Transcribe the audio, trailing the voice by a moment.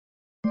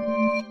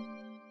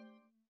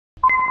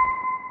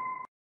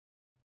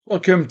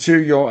Welcome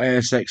to your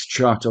ASX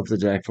chart of the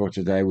day for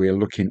today. We are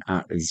looking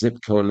at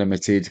Cboe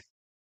Limited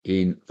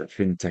in the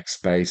fintech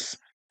space.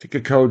 Ticker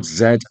code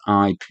ZIP.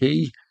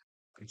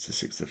 It's the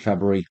 6th of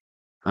February,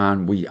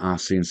 and we are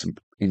seeing some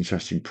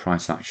interesting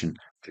price action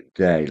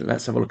today.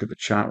 Let's have a look at the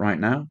chart right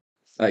now.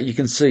 You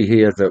can see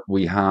here that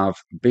we have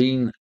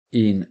been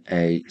in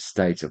a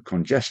state of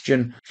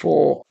congestion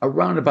for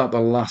around about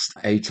the last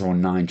 8 or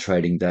 9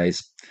 trading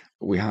days.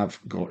 We have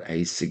got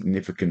a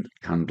significant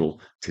candle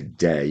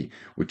today,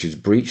 which has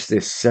breached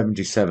this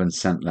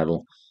 77-cent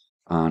level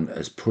and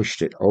has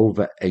pushed it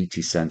over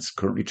 80 cents,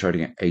 currently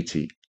trading at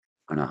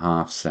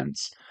 80.5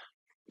 cents.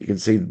 You can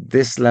see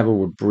this level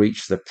would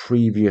breach the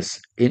previous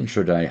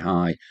intraday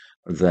high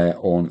there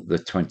on the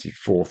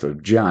 24th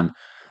of Jan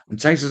and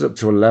takes us up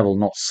to a level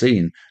not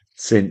seen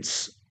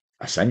since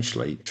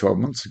essentially 12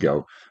 months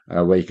ago,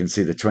 where you can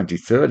see the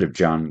 23rd of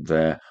Jan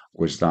there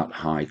was that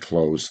high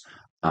close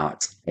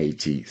at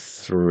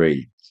 83.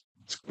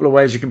 There's a couple of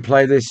ways you can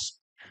play this.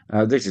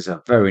 This is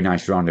a very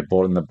nice rounded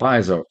board, and the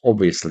buyers are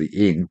obviously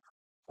in.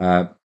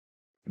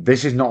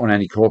 This is not on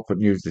any corporate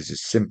news. This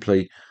is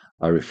simply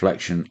a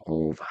reflection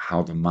of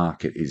how the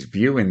market is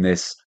viewing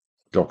this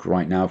stock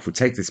right now. If we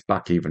take this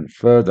back even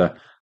further,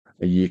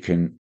 you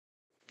can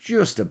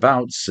just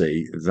about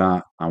see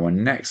that our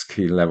next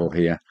key level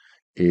here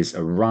is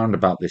around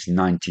about this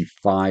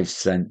 95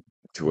 cent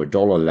to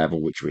 $1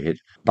 level, which we hit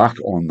back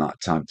on that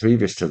time.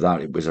 Previous to that,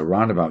 it was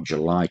around about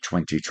July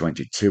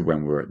 2022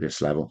 when we were at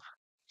this level.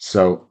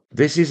 So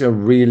this is a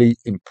really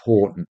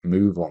important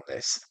move on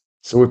this.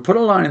 So we've put a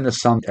line in the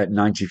sand at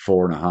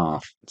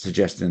 94.5,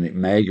 suggesting it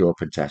may go up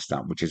and test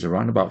that, which is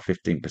around about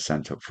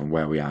 15% up from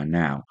where we are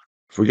now.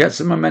 If we get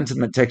some momentum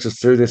that takes us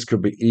through, this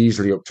could be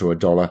easily up to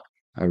 $1.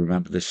 I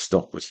remember this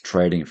stock was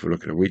trading, if we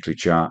look at a weekly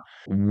chart,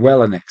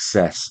 well in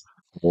excess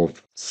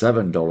of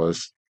 $7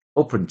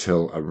 up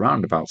until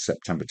around about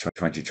September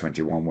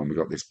 2021 when we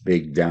got this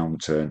big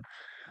downturn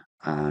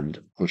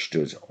and pushed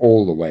us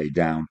all the way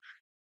down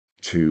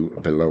to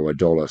below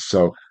 $1.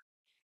 So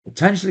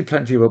potentially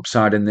plenty of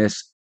upside in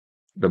this.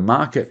 The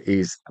market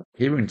is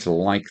appearing to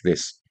like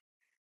this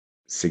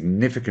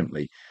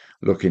significantly,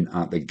 looking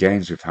at the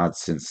gains we've had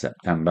since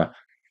September.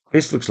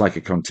 This looks like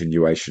a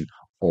continuation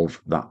of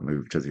that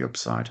move to the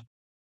upside.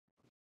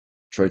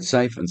 Trade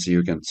safe and see you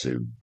again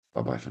soon.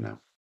 Bye bye for now.